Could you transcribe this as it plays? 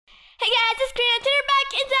Hey guys, it's Karina. Today we're back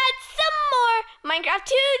inside some more Minecraft.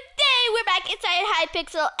 Today we're back inside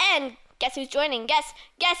Hypixel, and guess who's joining? Guess.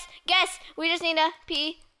 We just need a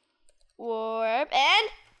P-warp, and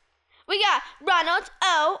we got Ronald,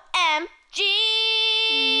 OMG.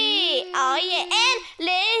 Oh yeah, and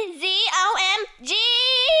Lizzie,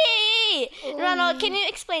 OMG. Ronald, can you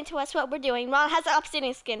explain to us what we're doing? Ronald has an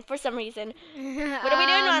upstanding skin for some reason. What are we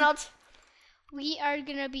doing, Ronald? We are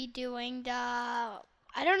gonna be doing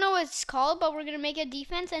I don't know what it's called, but we're gonna make a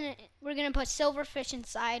defense and we're gonna put Silverfish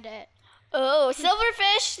inside it. Oh,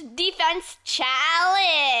 Silverfish defense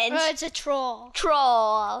challenge. Oh, it's a troll.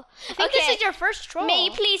 Troll. I think this is your first troll. May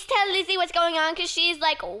you please tell Lizzie what's going on? Because she's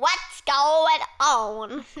like, what's going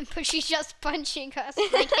on? But she's just punching us.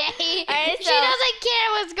 Like, hey. Right, She doesn't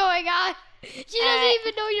care what's going on. She doesn't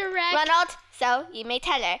even know you're wrecked. Ronald, so you may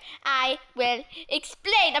tell her. I will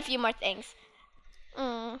explain a few more things.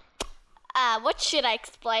 What should I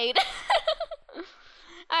explain?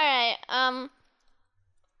 Alright,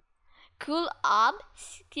 cool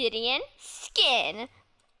obsidian skin.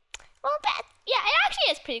 Well, yeah, it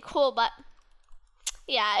actually is pretty cool, but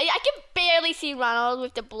yeah, I can barely see Ronald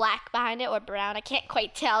with the black behind it, or brown. I can't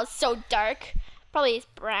quite tell. It's so dark. Probably it's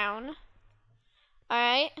brown.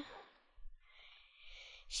 Alright.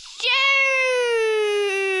 Shoo!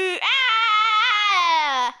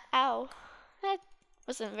 Ah! Ow. That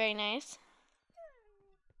wasn't very nice.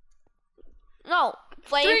 No.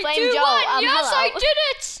 Flame Joe. 1. Yes, hello. I did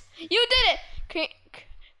it! You did it!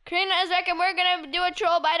 Karina is back, and we're gonna do a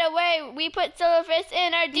troll. By the way, we put Silverfish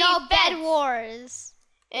in our defense. No, Bed Wars.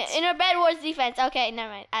 In our Bed Wars defense. Okay,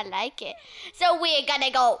 never mind. I like it. So we're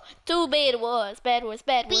gonna go to Bed Wars. Do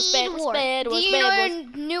you know your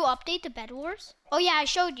new update to Bed Wars? Oh yeah, I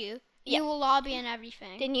showed you. Yep. New lobby and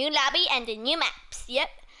everything. The new lobby and the new maps. Yep.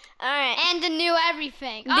 Alright. And the new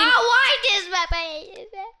everything. Why this map?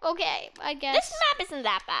 Okay, I guess. This map isn't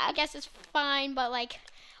that bad. I guess it's fine, but like.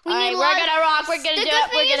 Alright, we're gonna rock. We're gonna do it.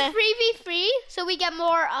 The thing is 3v3, so we get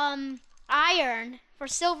more iron for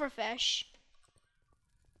Silverfish.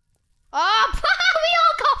 Oh, we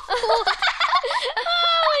all got fooled.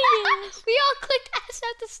 We all clicked S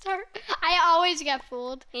at the start. I always get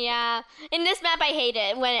fooled. Yeah. In this map, I hate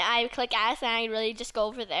it when I click S and I really just go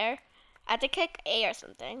over there. I have to click A or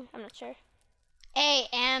something. I'm not sure. A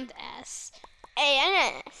and S. A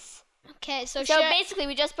and S. Okay, so basically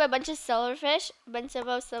we just put a bunch of silverfish,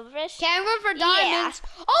 silverfish. Okay, I'm going for diamonds.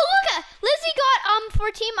 Yeah. Oh, look! Lizzie got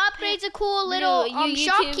for team upgrades a cool little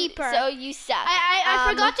shopkeeper. So you suck. I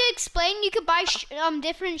forgot to explain. You could buy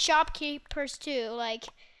different shopkeepers too, like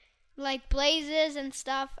Blazes and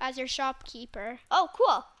stuff as your shopkeeper. Oh,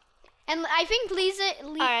 cool. And I think Lizzie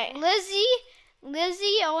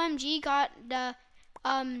OMG got the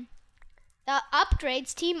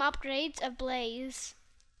upgrades, team upgrades of Blaze.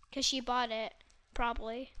 Because she bought it,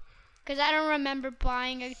 probably. Because I don't remember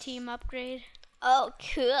buying a team upgrade. Oh,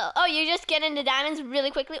 cool. Oh, you just get into diamonds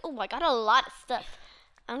really quickly? Oh, I got a lot of stuff.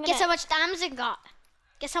 Guess how much diamonds I got.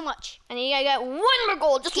 Guess how much. And you got 1 more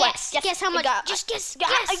gold. Just guess how much. Just guess.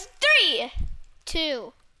 3.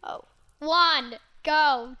 2. Oh. 1.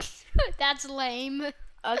 Go. That's lame.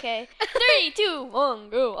 Okay. 3, 2, 1,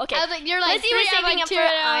 go. Okay. I was like, you're like, Lizzie was saving up for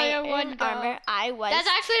iron armor. I was. That's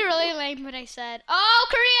actually really lame what I said. Oh,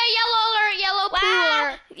 Korea, yellow alert, yellow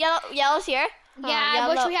pool. Yellow's here? Yeah,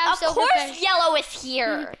 which we have Of course yellow is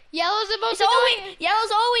here. Yellow's the most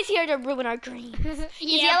Yellow's always here to ruin our dreams.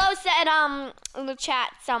 Yellow said in the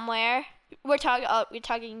chat somewhere. We're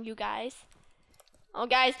talking you guys. Oh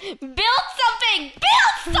guys, build something!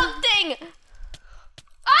 Build something!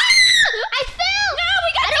 I fell! No,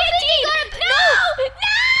 we got TNT! No!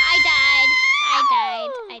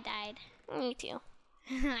 I died. Me too.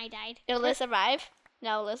 I died. Did Liz survive?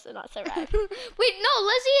 No, Liz did not survive. Wait, no,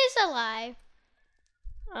 Lizzie is alive.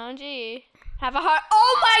 Oh, gee. Have a heart.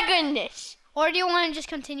 Oh, my goodness. Or do you want to just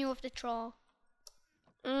continue with the troll?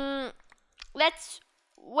 Let's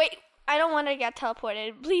wait. I don't want to get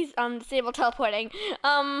teleported. Please, disable teleporting.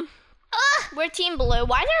 We're team blue.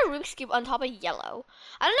 Why is there a Rubik's Cube on top of yellow?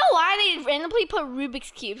 I don't know why they randomly put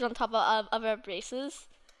Rubik's Cubes on top of our bases.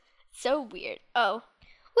 So weird. Oh.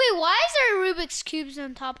 Wait, why is there Rubik's Cubes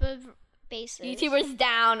on top of bases? YouTubers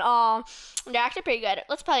down. Oh, they're actually pretty good.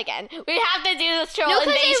 Let's play again. We have to do this troll invasion.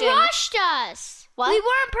 No, because they rushed us. What? We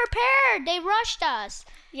weren't prepared. They rushed us.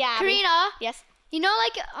 Yeah. Karina. Yes. You know,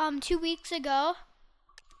 like 2 weeks ago,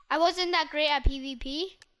 I wasn't that great at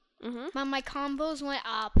PvP. But my combos went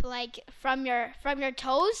up, like from your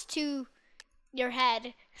toes to your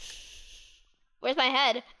head. Where's my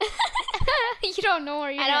head? You don't know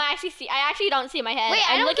where you're. I actually don't see my head. Wait,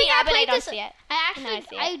 I'm looking up and I don't see it.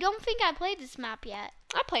 I don't think I played this map yet.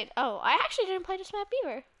 I played. Oh, I actually didn't play this map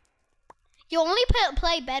either. You only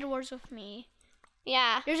play Bed Wars with me.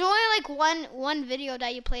 Yeah. There's only like one video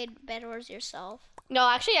that you played Bed Wars yourself. No,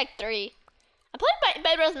 actually like 3. I played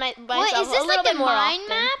Bed Wars myself Wait, is this a little like bit the more mine often.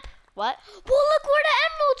 map? What? Well, look where the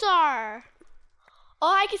emeralds are.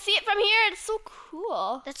 Oh, I can see it from here. It's so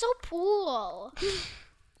cool. That's so cool.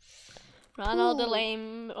 Ronald the Cool.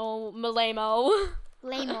 Lame-o.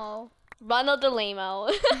 Lame-o. Ronald the Lame-o.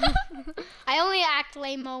 I only act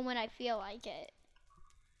lame-o when I feel like it.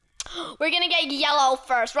 We're gonna get yellow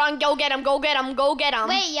first. Ron, go get him. Go get him. Go get him.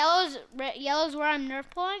 Wait, yellow's where I'm nerf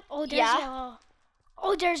pulling? Oh, there's Yeah. yellow.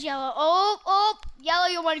 Oh, there's yellow. Oh, yellow,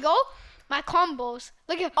 you want to go? My combos.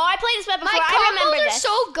 Look at Oh, I played this map before. my I combos remember are this.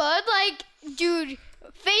 so good. Like, dude,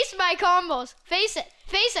 face my combos. Face it.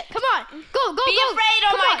 Face it. Come on. Go. Be go. afraid of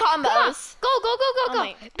Come my on. Come on. combos. Go. Oh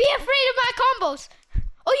my- Be afraid of my combos.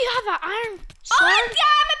 Oh, you have an iron Oh, sword?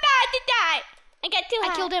 I'm about to die. I got 2 I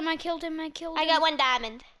hearts. killed him. I got 1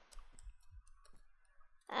 diamond.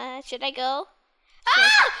 Should I go?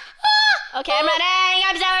 Okay, I'm running.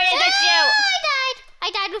 I'm sorry, I touched you. I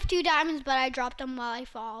died with 2 diamonds, but I dropped them while I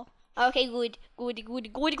fall. Okay, good. Good.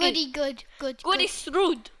 Good. Good is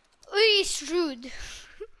shrewd. Shrewd.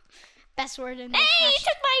 Best word in the Hey, you hashtag.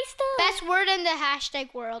 took my stuff. Best word in the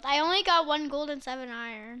hashtag world. I only got 1 gold and 7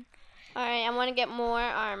 iron. All right, I want to get more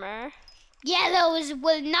armor. Yellows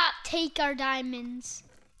will not take our diamonds.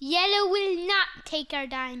 Yellow will not take our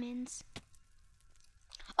diamonds.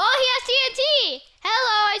 Oh, he has TNT.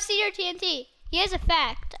 Hello, I see your TNT. He has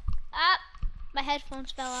effect. My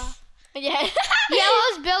headphones fell off. Yeah.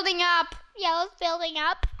 Yellow's building up.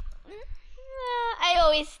 I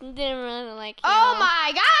always didn't really like him. Oh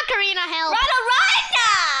my God, Karina, help! Ronald, run!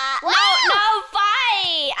 Wow. No,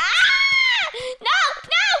 fight!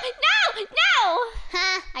 No!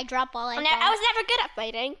 Huh, I drop all I I got. was never good at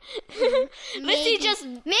fighting. Lizzie just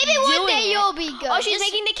Maybe one day you'll be good. Oh, she's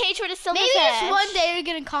Just- making the cage for the silverfish. Maybe just one day you're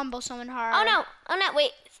gonna combo someone hard. Oh no!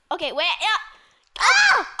 Wait. Okay, wait. Yeah.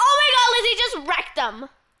 Oh my God! Lizzie just wrecked them.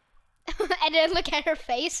 And then look at her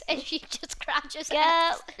face, and she just crouches. Go,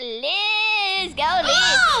 ass. Liz! Go,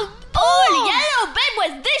 Liz! Oh, the yellow bed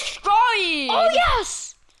was destroyed. Oh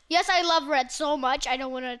yes! Yes, I love red so much. I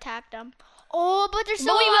don't want to attack them. Oh, but they're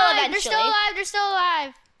still But we will alive. eventually. They're still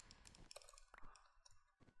alive.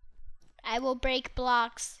 I will break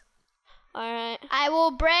blocks. All right. I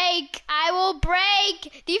will break.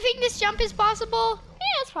 Do you think this jump is possible?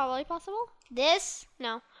 Yeah, it's probably possible. This?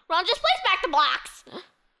 No. Ron, just place back the blocks.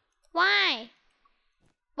 Why?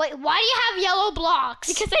 Wait, why do you have yellow blocks?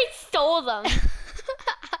 Because I stole them.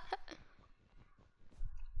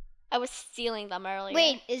 I was stealing them earlier.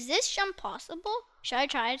 Wait, is this jump possible? Should I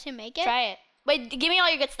try to make it? Try it. Wait, give me all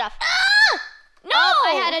your good stuff. No! Oh,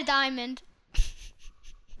 I had a diamond.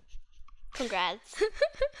 Congrats.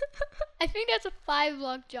 I think that's a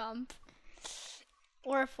 5-block jump.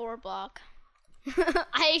 Or a 4-block.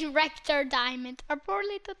 I wrecked our diamond. Our poor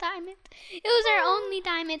little diamond. It was our only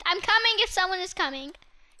diamond. I'm coming if someone is coming.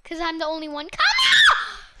 Because I'm the only one coming.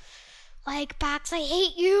 Like, Pax, I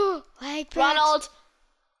hate you. Like, Pax. Ronald.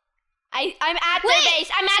 I'm at their base.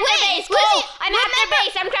 I'm at their base. Go. Lizzie, I'm at their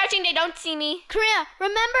base. I'm crouching. They don't see me. Korea,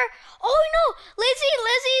 remember? Oh, no.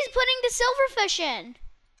 Lizzie's putting the silverfish in.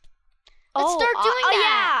 Let's start doing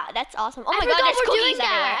that. Yeah, that's awesome. Oh I my God, forgot there's we're cookies doing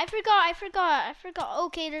everywhere. that. I forgot.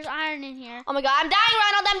 Okay, there's iron in here. Oh my God, I'm dying,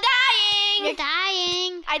 Ronald. I'm dying. You're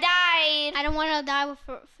dying. I died. I don't want to die with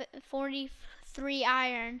 43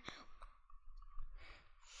 iron.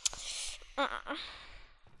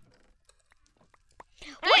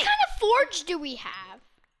 What kind of forge do we have?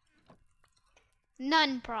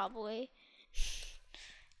 None, probably.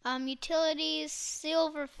 Utilities,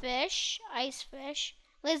 silverfish, ice fish.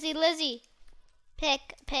 Lizzie.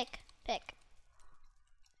 Pick.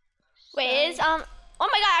 Wait, is oh my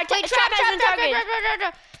God, our Wait, trap has been targeted.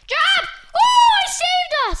 Drop! Oh, I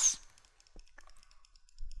saved us!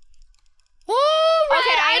 Oh, Red,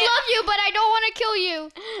 Okay, I love you, but I don't want to kill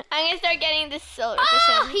you. I'm gonna start getting this silverfish.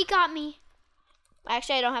 Oh, in. he got me.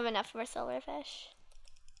 Actually, I don't have enough for silverfish.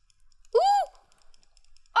 Ooh!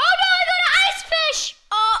 Oh no, I got an ice fish!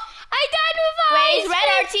 Oh, I died with an wait, ice is red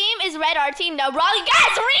fish. our team? Is red our team? No, wrong.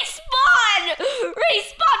 Guys, respawn!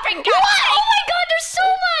 Respawn for God's What? sake! Oh my God, there's so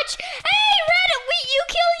much! Hey, Red, you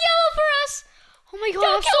kill yellow for us! Oh my God,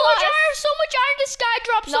 Don't so kill much us. iron, so much iron. This guy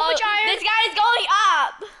dropped so much iron. This guy is going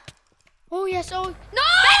up. Oh yes, oh no!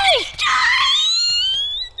 Ah!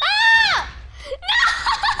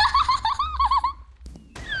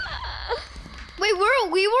 Wait,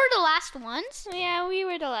 we were the last ones? Yeah, we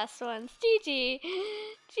were the last ones. GG.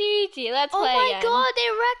 Let's Oh play my again. God, they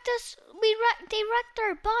wrecked us. They wrecked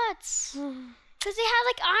our butts. Because they had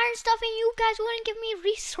like iron stuff and you guys wouldn't give me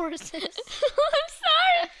resources. I'm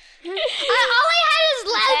sorry. All I had is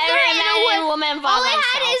leather and a wood. Woman All I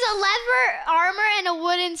had is a leather armor and a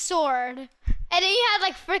wooden sword. And then you had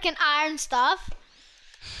like freaking iron stuff.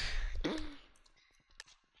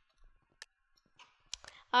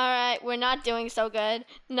 All right, we're not doing so good.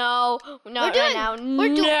 No, not We're right doing, now.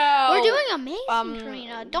 We're doing amazing,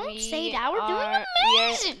 Karina. Don't say that. We're doing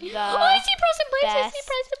amazing. Oh, I see Preston Place. I see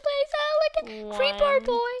Preston Place. Oh, look at Creeper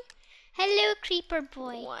Boy. Hello, Creeper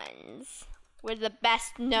Boy. Ones. We're the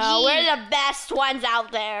best. No, we're the best ones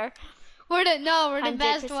out there. We're the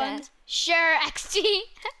best 100%. ones. Sure, XT.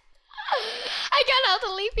 I got out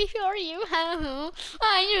the leaf before you. I know.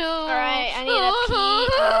 All right, I need to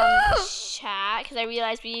pee. Chat, because I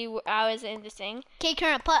realized I was interesting. Okay,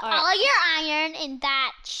 Karina, put all your iron in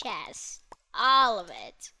that chest. All of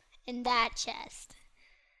it in that chest.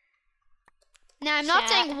 Now, I'm not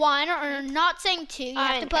saying one or not saying two. You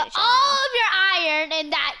have to put all of your iron in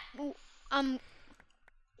that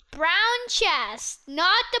brown chest,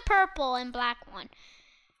 not the purple and black one.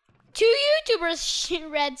 2 YouTubers,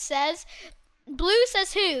 Red says. Blue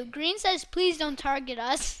says who? Green says please don't target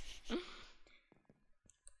us.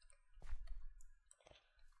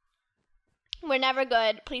 We're never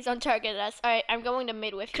good. Please don't target us. All right, I'm going to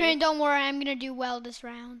mid with you. Corinne, don't worry. I'm gonna do well this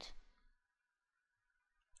round.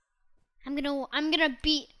 I'm gonna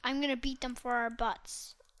beat them for our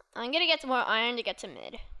butts. I'm gonna get some more iron to get to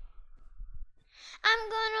mid. I'm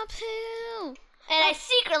gonna poo. And I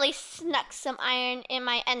secretly snuck some iron in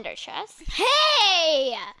my ender chest.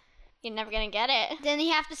 Hey! You're never gonna get it. Then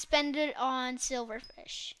you have to spend it on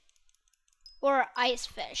silverfish. Or ice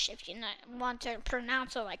fish, if you want to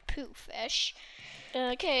pronounce it like poo fish.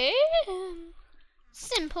 Okay.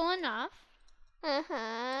 Simple enough.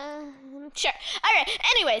 Sure. Alright,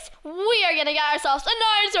 anyways, we are gonna get ourselves an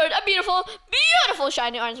iron sword. A beautiful, beautiful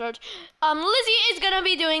shiny iron sword. Lizzie is gonna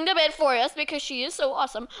be doing the mid for us because she is so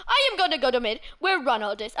awesome. I am gonna go to mid where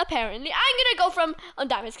Ronald is, apparently. I'm gonna go from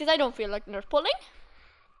diamonds because I don't feel like nerf pulling.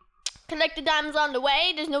 Collect the diamonds on the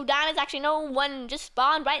way. There's no diamonds. Actually, no one just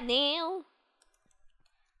spawned right now.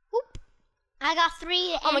 Whoop. I got 3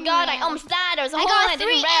 emeralds. Oh my god, I almost died. There was a hole I didn't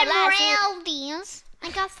realize. I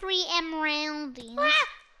got 3 emeralds.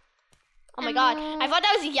 Oh my god, I thought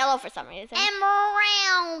that was yellow for some reason.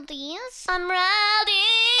 Emeralds. Emeraldy.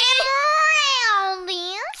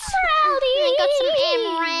 I got some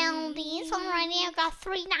emeralds. Alrighty, I got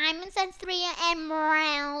 3 diamonds and 3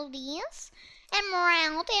 emeralds.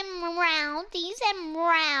 Emerald.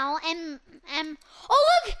 Oh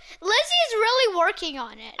look, Lizzie's really working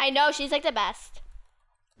on it. I know, she's like the best.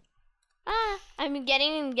 I'm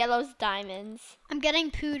getting Yellow's diamonds. I'm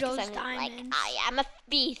getting Poodle's diamonds. Like, I am a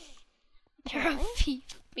thief. You're a thief.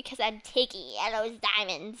 Because I'm taking Yellow's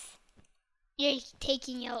diamonds. You're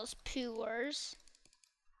taking Yellow's poors.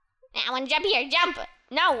 I want to jump here. Jump.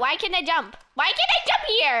 No, why can't I jump? Why can't I jump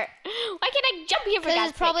here? Why can't I jump here for God's sake? Because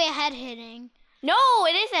it's probably a head hitting. No,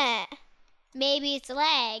 it isn't. Maybe it's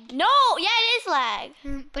lag. No, yeah, it is lag.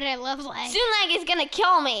 But I love lag. Soon lag is gonna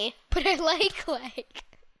kill me. But I like lag.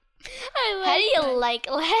 How do you like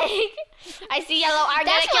lag? I see Yellow. I'm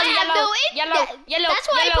gonna kill Yellow. Yellow. That's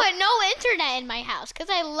why I put no internet in my house, because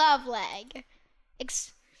I love lag.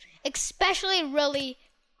 Especially really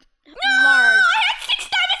large. I had 6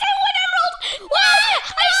 diamonds and 1 emerald. What?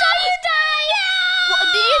 I saw you die. Yeah. Well,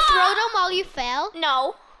 did you throw them while you fell?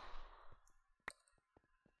 No.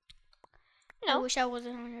 I wish I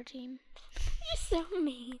wasn't on your team. You're so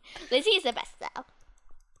mean. Lizzie is the best though.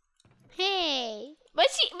 Hey.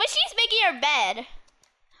 But she's making her bed.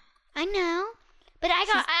 I know. But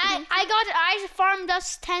I farmed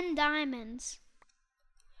us 10 diamonds.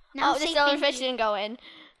 Now the silverfish didn't go in.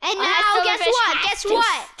 And now guess what?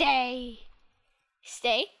 Stay.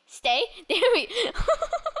 There we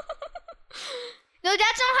No,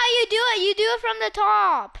 that's not how you do it. You do it from the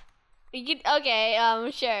top. Okay,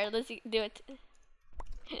 sure. Let's do it.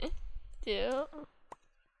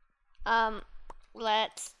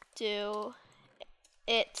 Let's do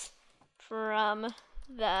it from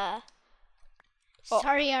the.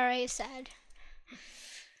 Sorry, I already said.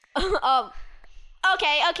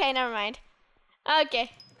 Okay, never mind.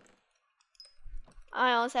 Okay.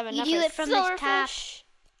 I almost have enough. You do it from the top.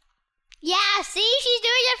 Yeah, see, she's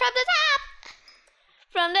doing it from the top.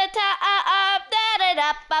 From the top,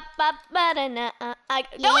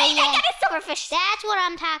 No, wait, I got a silverfish. That's what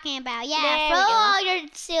I'm talking about. Yeah, There we throw go. all your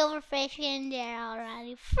silverfish in there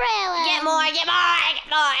already. Throw 'em. Get more. We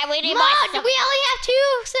need More. more. We only have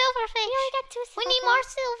 2 silverfish. We only got 2 We need more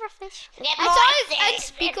silverfish. Get I more saw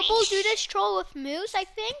Unspeakable silverfish. do this troll with moose, I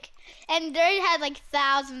think, and they had like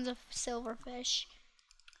thousands of silverfish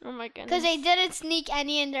Oh my goodness. because they didn't sneak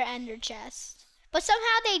any in their ender chest. But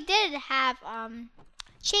somehow they did have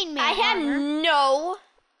chainmail I have armor. no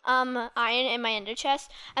iron in my ender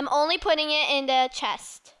chest. I'm only putting it in the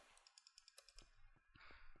chest.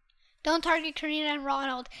 Don't target Karina and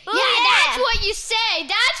Ronald. Ooh, yeah, that's what you say.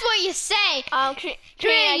 That's what you say. Karina,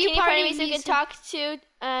 Karina, you can you pardon me party so you can music.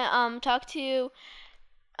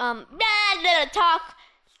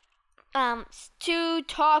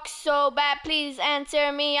 talk so bad, please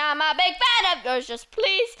answer me. I'm a big fan of yours, just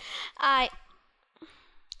please.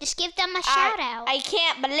 Just give them a shout out. I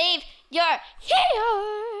can't believe you're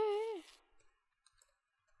here.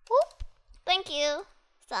 Whoop. Thank you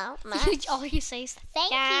so much. All you say is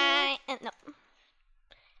thank you. No.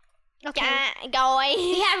 Okay. Guys.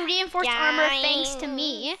 We have reinforced armor thanks to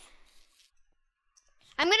me.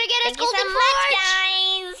 I'm gonna get us Thank you golden so forge. much,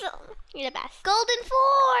 guys. You're the best. Golden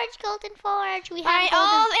forge. Golden forge. We have Alright, golden.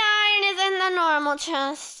 all the iron is in the normal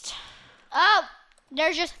chest. Oh,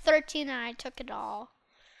 there's just 13 and I took it all.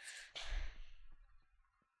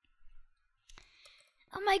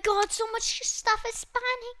 Oh my god, so much stuff is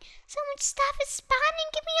spawning. So much stuff is spawning.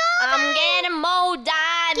 Give me all I'm that. getting more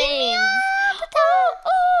diamonds. Give me all the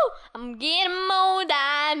Ooh, I'm getting more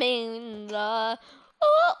diamonds.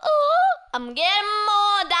 I'm getting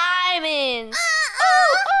more diamonds.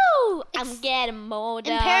 Ooh, I'm getting more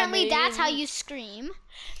diamonds. Apparently that's how you scream.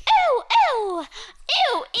 Ew, ew,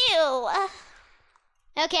 ew, ew.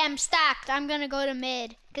 Okay, I'm stacked. I'm gonna go to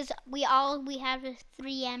mid. Because we have is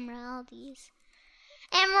 3 emeraldies.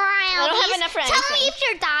 I don't have enough for Tell me anything. if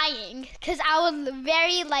you're dying. Because I would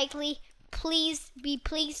very likely be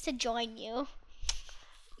pleased to join you.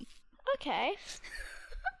 Okay.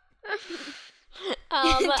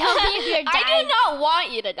 Tell me if you're I dying. do not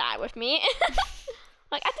want you to die with me.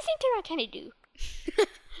 Like, at the same time, I kind of do.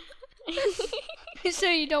 So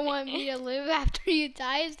you don't want me to live after you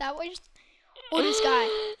die? Is that what you're... Oh, this guy.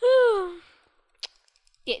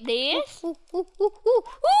 Get this. Ooh, ooh, ooh, ooh, ooh.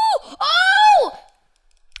 Oh!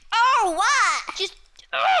 Oh, what? Just...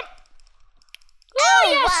 Oh,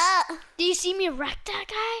 yes. what? Do you see me wreck that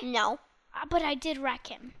guy? No. But I did wreck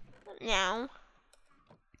him. No.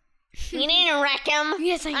 You didn't wreck him.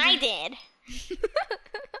 Yes, I did.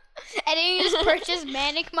 And then you just purchased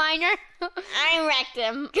Manic Miner? I wrecked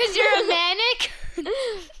him. Because you're a manic?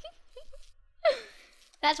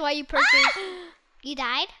 That's why you purchased... You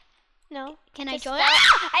died? No. Can I Just join?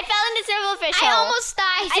 I fell in the silverfish hole. I almost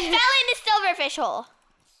died. I fell in the silverfish hole.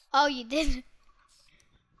 Oh, you did?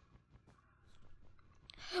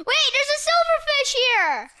 Wait, there's a silverfish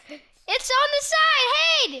here! It's on the side,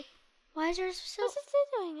 hey! Why is there so... What's it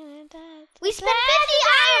doing in that? We spent 50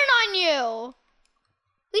 iron on you!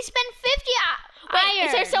 We spent 50 Wait, iron.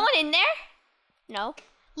 is there someone in there? No.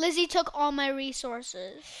 Lizzie took all my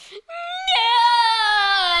resources.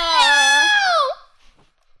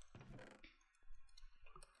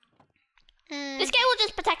 This guy will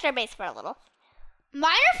just protect our base for a little.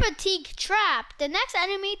 Minor fatigue trap. The next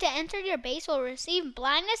enemy to enter your base will receive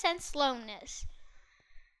blindness and slowness.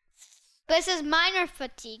 This is minor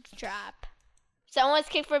fatigue trap. Someone's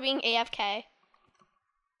kicked for being AFK.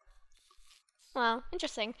 Wow,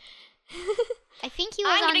 interesting. I think he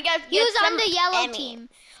was I'm on. gonna go He get was on some the yellow Emmys. team.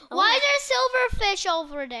 Oh Why my- is there a silverfish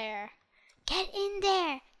over there? Get in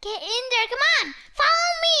there. Get in there. Come on.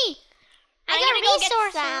 Follow me. I I'm got gonna go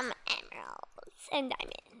resources. get some emeralds and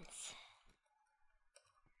diamonds.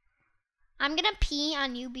 I'm gonna pee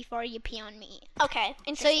on you before you pee on me. Okay, So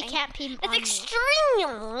interesting. you can't pee That's on me.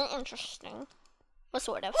 extremely interesting. Well,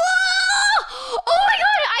 sort of. Whoa! Oh my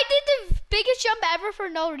god! I did the biggest jump ever for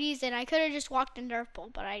no reason. I could have just walked in Nerf pool,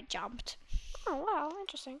 but I jumped. Oh, wow,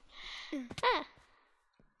 interesting.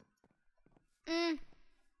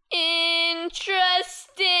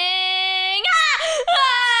 Interesting.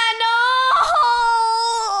 No!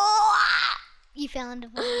 You fell in the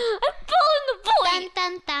void. I fell in the void. Dun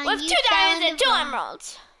dun dun. With you 2 fell diamonds in and the 2 void.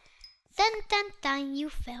 emeralds. Dun dun dun. You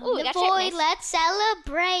fell Ooh, in the that's void. nice. Let's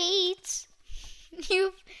celebrate.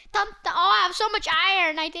 You dun dun. Oh, I have so much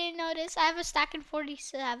iron. I didn't notice. I have a stack in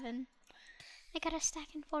 47. I got a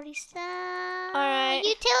stack in 47. Alright.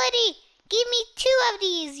 Utility. Give me 2 of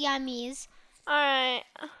these yummies. Alright.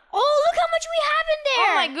 Oh, look how much we have in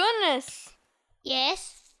there. Oh my goodness. Yes.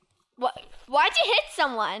 What? Why'd you hit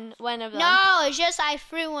someone? One of them. No, it's just I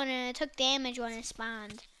threw one and it took damage when it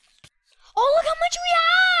spawned. Oh, look how much we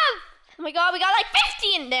have! Oh my god, we got like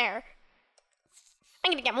 50 in there.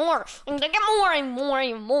 I'm gonna get more. I'm gonna get more and more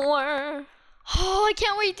and more. Oh, I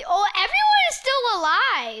can't wait. Oh, everyone is still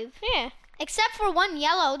alive. Yeah. Except for one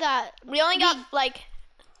yellow that... We only got like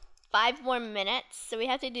 5 more minutes, so we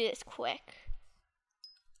have to do this quick.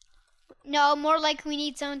 No, more like we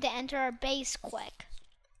need someone to enter our base quick.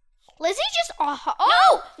 Lizzie just...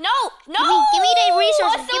 Oh! No! Give me the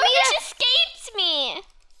resources. Give me that. Escaped me.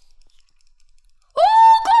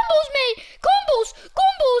 Oh, combos, mate! Combos!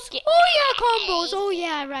 Oh, yeah, combos. Oh,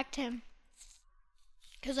 yeah, I wrecked him.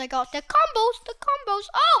 Because I got the combos.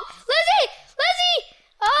 Oh, Lizzie!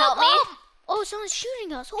 Oh, Help me. Oh, someone's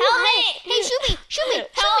shooting us. Oh, Help hey. me. Hey, shoot me.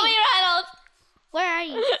 Help me, Ronald. Where are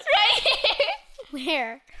you? Right here.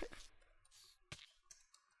 Where?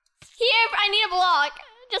 Here, I need a block.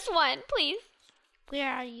 Just one, please. Where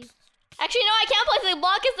are you? Actually, no, I can't place a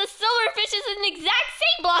block because the silverfish is in the exact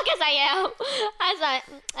same block as I am.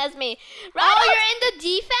 As me. Ronald, Oh, you're in the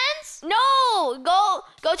defense? No, go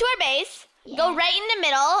to our base. Yeah. Go right in the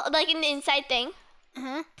middle, like in the inside thing.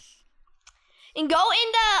 Uh-huh. And go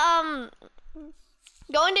in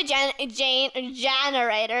the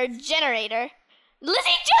generator.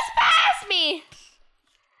 Lizzie just passed me.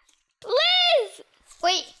 Liz,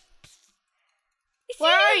 Wait, you see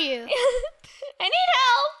where are me? you? I need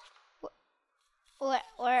help.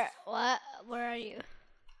 Where are you?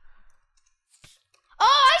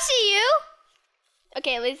 Oh, I see you.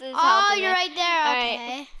 Okay, Liz is Oh, helping you're me. right there. All Okay.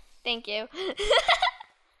 right. Thank you.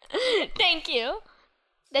 Thank you.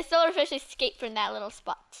 The silverfish escaped from that little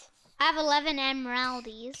spot. I have 11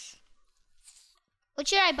 emeraldies. What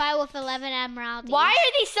should I buy with 11 emeraldies? Why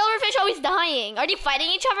are these silverfish always dying? Are they fighting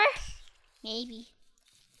each other? Maybe.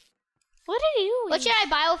 What are you doing? What should I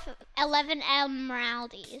buy with 11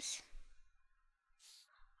 emeraldies?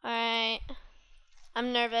 Alright.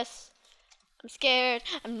 I'm nervous. I'm scared.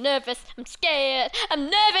 I'm nervous. I'm scared. I'm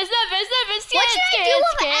nervous, scared. What should I do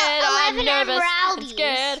with scared. 11 I'm nervous. I'm emeraldies?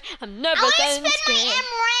 scared. I'm I nervous want to and spend scared. my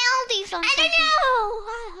emeraldies on something. I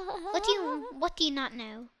don't know. What do you not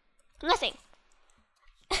know? Nothing.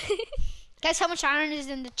 Guess how much iron is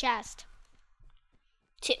in the chest?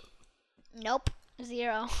 2. Nope.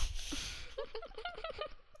 0.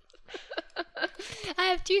 I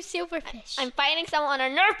have 2 silverfish. I'm fighting someone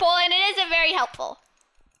on a Nerf ball and it isn't very helpful.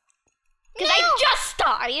 Because No. I just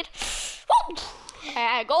died.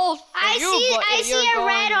 Gold. I see a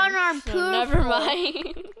red on our So pool. never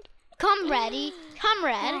mind. Come ready. Come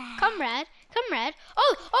red.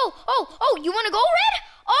 Oh, you want to go red?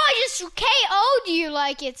 Oh, I just KO'd you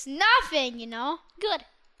like it's nothing, you know? Good.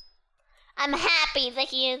 I'm happy to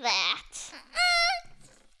hear that.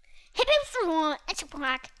 Hit it for one. It's a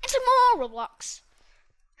black. It's a more Roblox.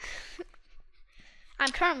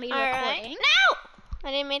 I'm currently recording. No!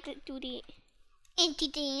 I didn't make it do the...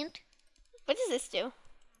 Entertained. What does this do?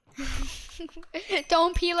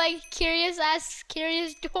 Don't be like Curious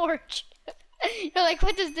George. You're like,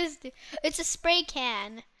 what does this do? It's a spray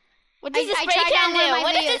can. What does the I spray tried can out one of do? my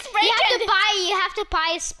What does videos. the spray You can do? have to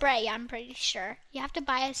buy a spray, I'm pretty sure. You have to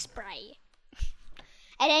buy a spray.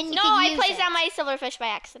 And then you No, can I use placed it. down my silverfish by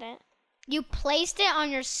accident. You placed it on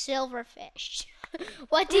your silverfish.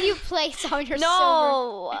 What did you place on your silver?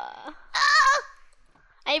 No.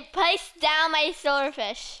 I placed down my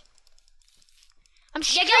silverfish. I'm Get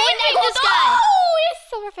strafing going, this guy. Oh, yes,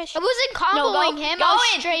 silverfish. I wasn't comboing him. I was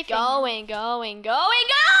strafing him. Going.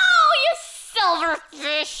 You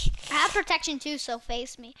silverfish. I have protection too, so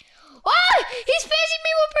face me. Oh, he's facing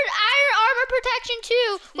me with iron armor protection too,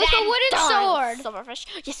 with a wooden sword. Silverfish.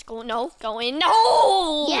 Yes, go in.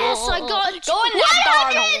 No. Yes, I got Go in that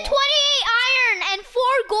 128 iron and 4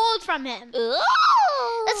 gold from him. Ooh.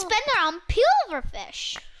 Let's spend it on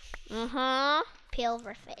pilverfish. Mm-hmm.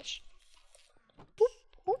 Pilverfish.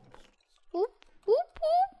 Whoop.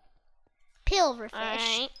 Pilverfish.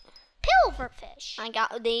 Alright. Pilverfish. I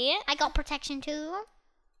got the... I got protection too.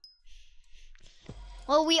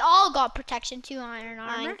 Well, we all got protection too, iron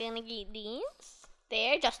armor. I'm gonna get these.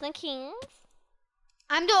 There, just in case.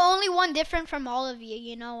 I'm the only one different from all of you.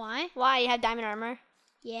 You know why? Why? You have diamond armor?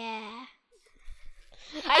 Yeah.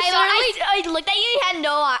 I looked at you, you had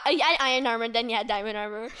no iron armor, then you had diamond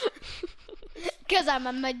armor. Because I'm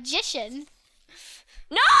a magician.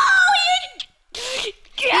 No!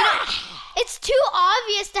 It's too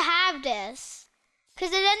obvious to have this.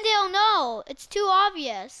 Because then they'll know. It's too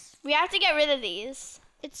obvious. We have to get rid of these.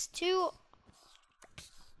 It's gonna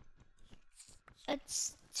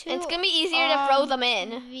be easier to throw them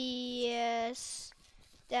in. Obvious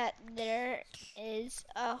that there is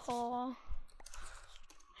a hole.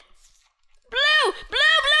 blue,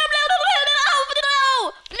 blue, blue, blue,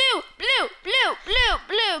 blue, blue, blue, blue,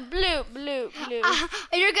 blue, blue, blue, blue.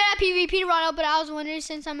 You're good at PvP, Ronald, but I was wondering,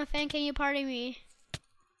 since I'm a fan, can you party me?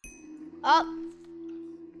 Oh.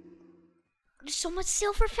 There's so much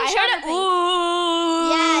silverfish. I heard it.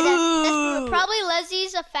 Ooh. Yeah, that's probably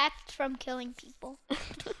Leslie's effect from killing people.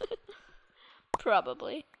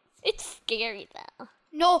 Probably. It's scary though.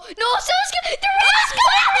 No, so scary. The rain is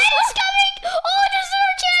coming. The rain is coming. Oh, this is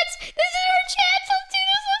our chance. This is our chance. Let's do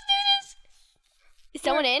this. Let's do this. Is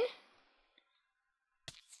someone in?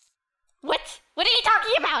 What? What are you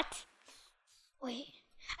talking about? Wait,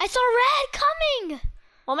 I saw red coming.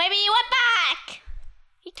 Well, maybe he went back.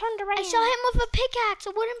 He turned around. I saw him with a pickaxe,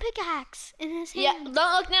 a wooden pickaxe in his hand. Yeah,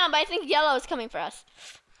 don't look now, but I think yellow is coming for us.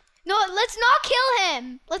 No, let's not kill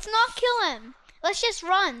him. Let's not kill him. Let's just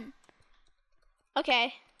run.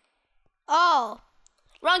 Okay. Oh.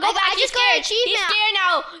 Ron, go back. I just got an achievement. He's scared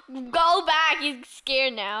now. Go back. He's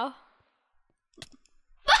scared now.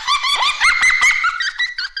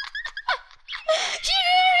 She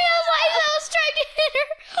didn't realize I was trying to hit her.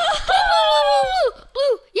 Blue,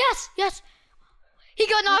 blue. Yes. He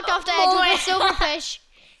got knocked off the edge with a silverfish.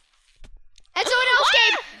 And someone else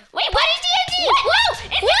came. Wait, what is TNT? Whoa!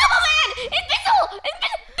 Invisible man! Invisible!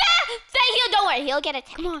 Stay heal. Don't worry. He'll get it.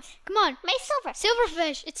 Come on. My silver.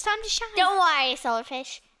 Silverfish. It's time to shine. Don't worry,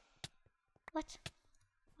 silverfish. What?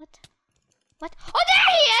 Oh, there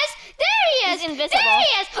he is! He's invisible. There he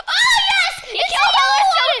is! Oh, yes!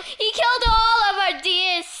 He killed all of our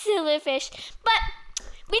dear silverfish. But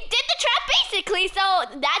we did the trap basically, so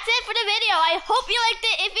that's it for the video. I hope you liked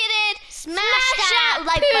it. If you did, smash that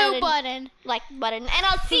like button. button. Like button. And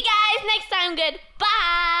I'll see you guys next time. Goodbye.